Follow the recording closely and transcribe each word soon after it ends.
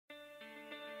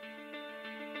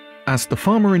As the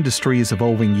pharma industry is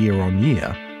evolving year on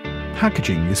year,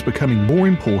 packaging is becoming more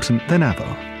important than ever.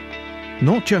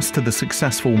 Not just to the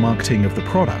successful marketing of the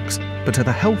products, but to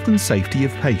the health and safety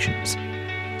of patients.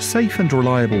 Safe and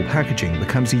reliable packaging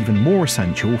becomes even more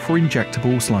essential for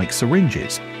injectables like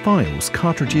syringes, vials,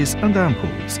 cartridges, and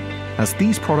ampoules, as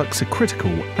these products are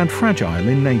critical and fragile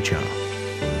in nature.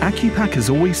 Accupack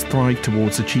has always thrived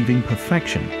towards achieving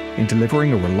perfection in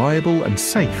delivering a reliable and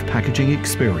safe packaging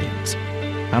experience.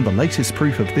 And the latest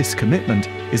proof of this commitment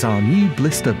is our new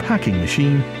blister packing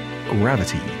machine,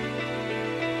 Gravity.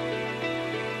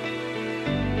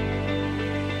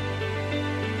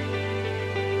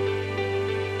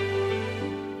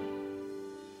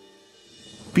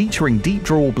 Featuring deep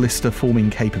draw blister forming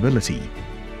capability,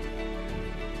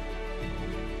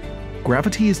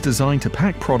 Gravity is designed to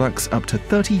pack products up to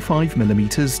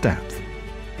 35mm depth.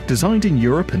 Designed in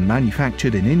Europe and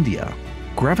manufactured in India,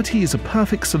 Gravity is a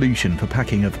perfect solution for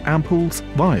packing of ampoules,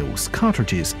 vials,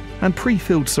 cartridges, and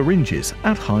pre-filled syringes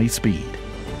at high speed.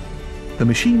 The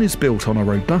machine is built on a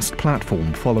robust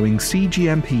platform following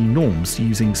cGMP norms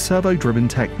using servo-driven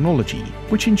technology,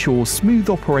 which ensures smooth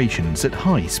operations at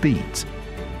high speeds.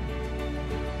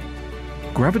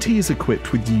 Gravity is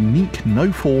equipped with unique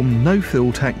no-form,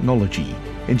 no-fill technology,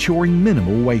 ensuring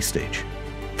minimal wastage.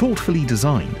 Thoughtfully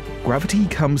designed, Gravity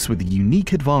comes with a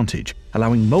unique advantage,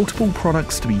 allowing multiple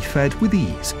products to be fed with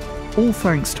ease, all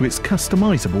thanks to its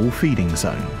customizable feeding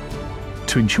zone.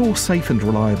 To ensure safe and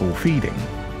reliable feeding,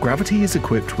 Gravity is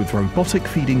equipped with robotic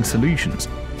feeding solutions,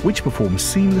 which perform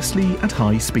seamlessly at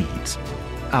high speeds.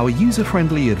 Our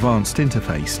user-friendly advanced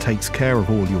interface takes care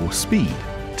of all your speed,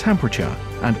 temperature,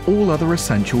 and all other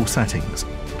essential settings,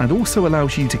 and also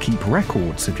allows you to keep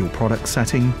records of your product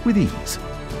setting with ease.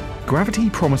 Gravity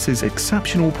promises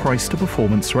exceptional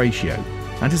price-to-performance ratio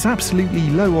and is absolutely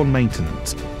low on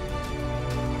maintenance.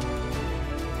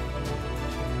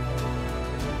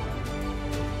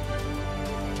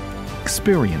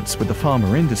 Experience with the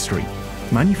pharma industry,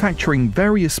 manufacturing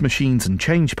various machines and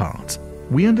change parts,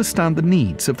 we understand the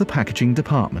needs of the packaging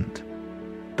department.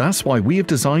 That's why we have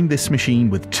designed this machine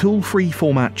with tool-free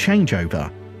format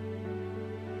changeover,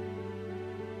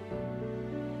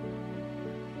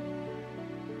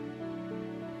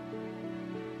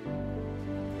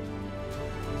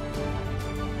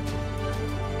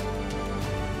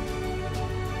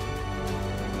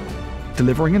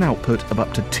 delivering an output of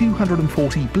up to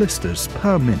 240 blisters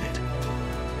per minute.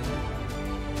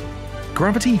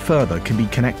 Gravity further can be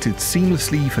connected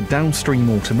seamlessly for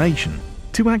downstream automation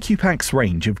to Accupack's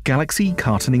range of Galaxy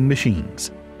cartoning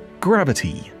machines.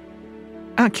 Gravity.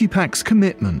 Accupack's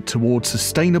commitment towards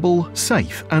sustainable,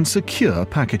 safe, and secure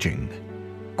packaging.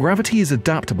 Gravity is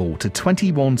adaptable to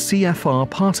 21 CFR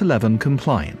Part 11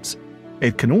 compliance.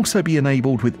 It can also be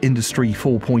enabled with Industry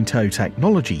 4.0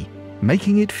 technology,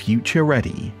 making it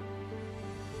future-ready.